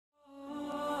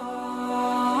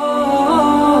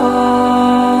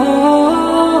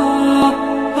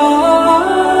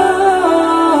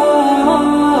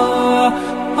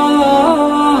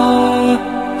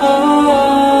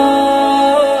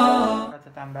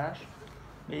باش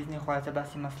بإذن خواتە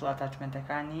باسی مەسڵ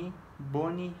ئاتاچمنتەکانی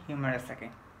بۆنی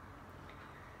هیومەرەسەکەین.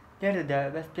 لێرەدا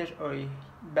بەس پێش ئەوەی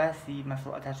باسی مەسڵ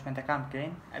ئاتاچمنتەکان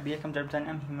بکەین ئەبێ یەکەم دەربزان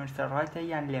ئەم هیومەرسە ڕایتە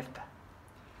یان لێفتە.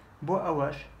 بۆ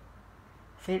ئەوەش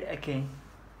سیر ئەەکەین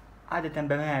عادەتەن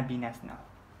بەمایان بیناسنەوە.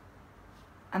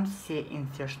 ئەم سێ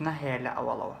ئینسێشنە هەیە لە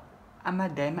ئەوەڵەوە، ئەمە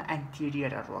دایمە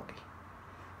ئەنتیریەرە ڕۆگەی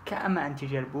کە ئەمە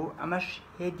ئەنتیریەر بوو، ئەمەش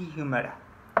هێدی هیومەرە.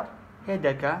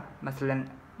 هێدەکە مەسەلەن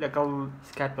لەگەڵ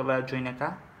سکاپڵە جوینەکە،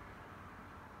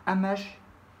 ئەمەش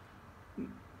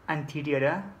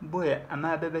ئەنتیریەرە، بۆیە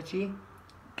ئەمە بەچی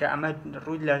کە ئەمە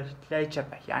ڕووی لە لای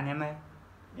چەپە، یان ئەمە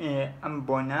ئەم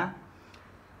بۆنە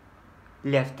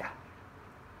لێفتە.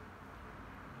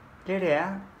 لێرەیە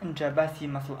ئەنجا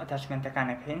باسی مەسڵ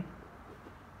ئەتاچمنتەکانەکەین.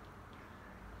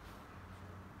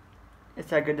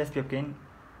 ئێستا گەر دەست پێ بکەین،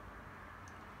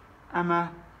 ئەمە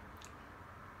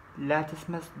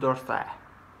لاتیسمس دۆرسایە،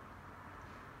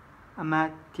 ئەمە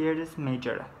تێرس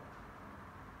مەیجەرە،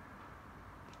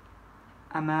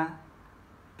 ئەمە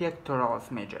پێکتۆراڵس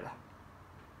مەیجەرە،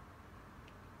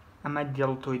 ئەمە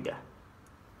دێڵتۆیدە،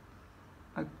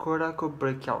 ئەمە کۆراکۆ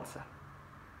برەکیالسە،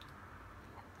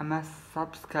 ئەمە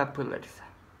سابسکاپولەریسە.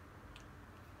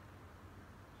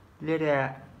 لێرە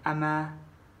ئەمە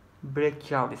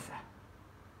برەکیالیسە،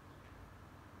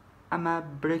 ئەمە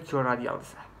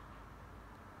براchioradialisە،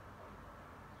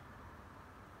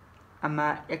 ئەمە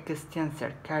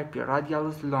EXTENSOR CARPI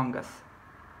RADIALIS LONGUS.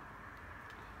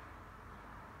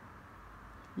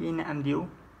 یعنی ئەم دیو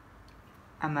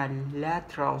ئەمە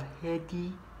Lateral هێدی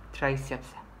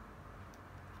tricepsە،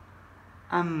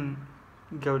 ئەم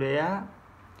گەورەیە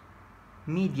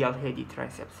Medial هێدی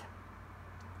tricepsە.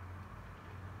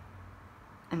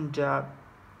 ئەنجا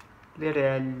لێرە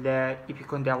لە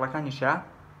ئیپیکۆندیاڵەکانیشە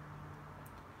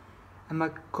ئەمە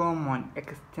common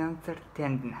extensor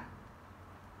tendon،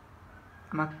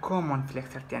 ئەمە common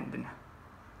flexor tendon،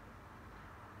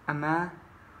 ئەمە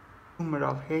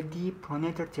humeral هێدی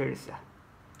pronator teresە،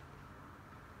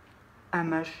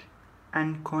 ئەمەش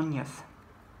anconeus.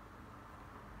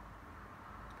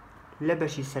 لە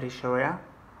بەشی سەریشەوەیە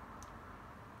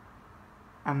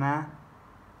ئەمە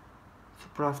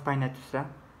Supraspinatusە،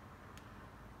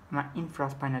 ئەمە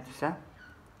infraspinatusە،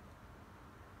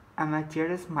 ئەمە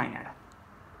Teres minorە.